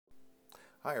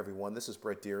Hi everyone, this is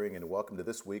Brett Deering and welcome to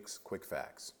this week's Quick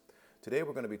Facts. Today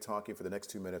we're going to be talking for the next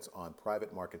 2 minutes on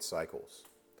private market cycles.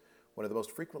 One of the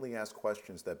most frequently asked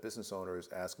questions that business owners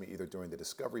ask me either during the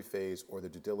discovery phase or the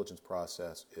due diligence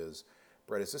process is,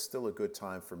 Brett, is this still a good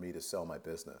time for me to sell my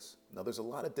business? Now there's a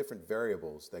lot of different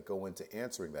variables that go into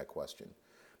answering that question,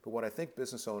 but what I think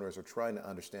business owners are trying to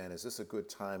understand is this a good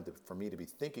time for me to be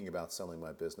thinking about selling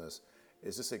my business?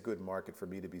 Is this a good market for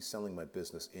me to be selling my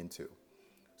business into?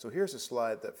 So here's a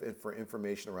slide for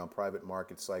information around private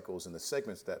market cycles and the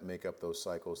segments that make up those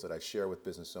cycles that I share with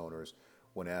business owners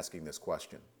when asking this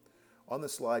question. On the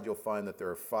slide, you'll find that there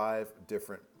are 5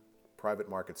 different private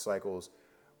market cycles,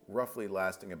 roughly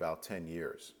lasting about 10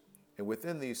 years. And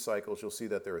within these cycles, you'll see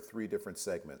that there are 3 different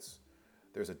segments.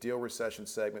 There's a deal recession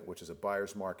segment, which is a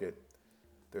buyer's market.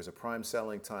 There's a prime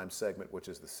selling time segment, which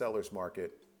is the seller's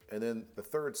market. And then the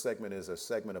third segment is a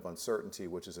segment of uncertainty,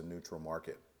 which is a neutral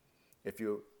market. If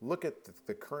you look at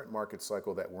the current market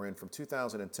cycle that we're in from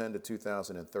 2010 to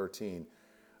 2013,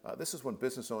 this is when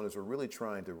business owners were really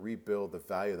trying to rebuild the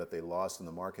value that they lost in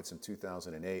the markets in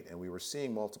 2008, and we were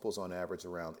seeing multiples on average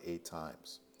around 8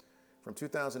 times. From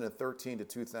 2013 to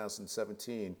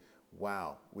 2017,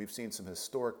 wow, we've seen some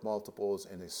historic multiples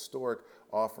and historic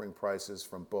offering prices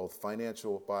from both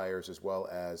financial buyers as well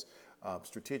as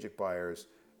strategic buyers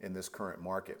in this current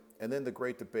market. And then the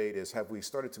great debate is, have we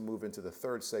started to move into the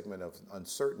third segment of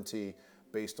uncertainty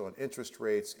based on interest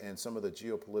rates and some of the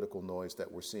geopolitical noise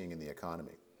that we're seeing in the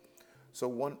economy?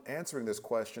 So answering this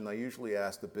question, I usually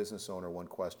ask the business owner one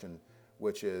question,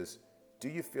 which is, do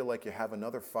you feel like you have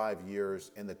another 5 years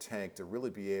in the tank to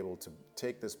really be able to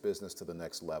take this business to the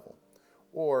next level?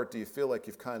 Or do you feel like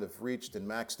you've kind of reached and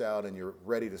maxed out and you're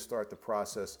ready to start the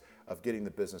process of getting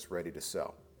the business ready to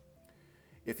sell?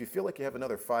 If you feel like you have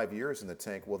another 5 years in the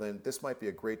tank, well then this might be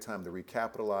a great time to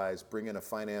recapitalize, bring in a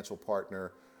financial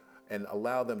partner, and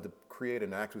allow them to create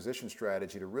an acquisition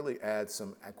strategy to really add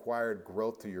some acquired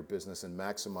growth to your business and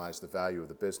maximize the value of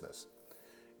the business.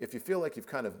 If you feel like you've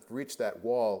kind of reached that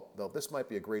wall, though, this might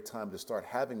be a great time to start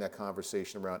having that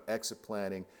conversation around exit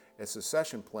planning and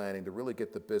succession planning to really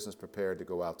get the business prepared to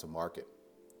go out to market.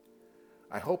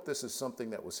 I hope this is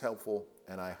something that was helpful,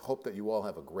 and I hope that you all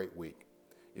have a great week.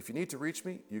 If you need to reach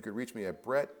me, you can reach me at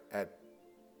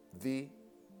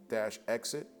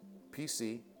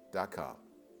brett@the-exitpc.com.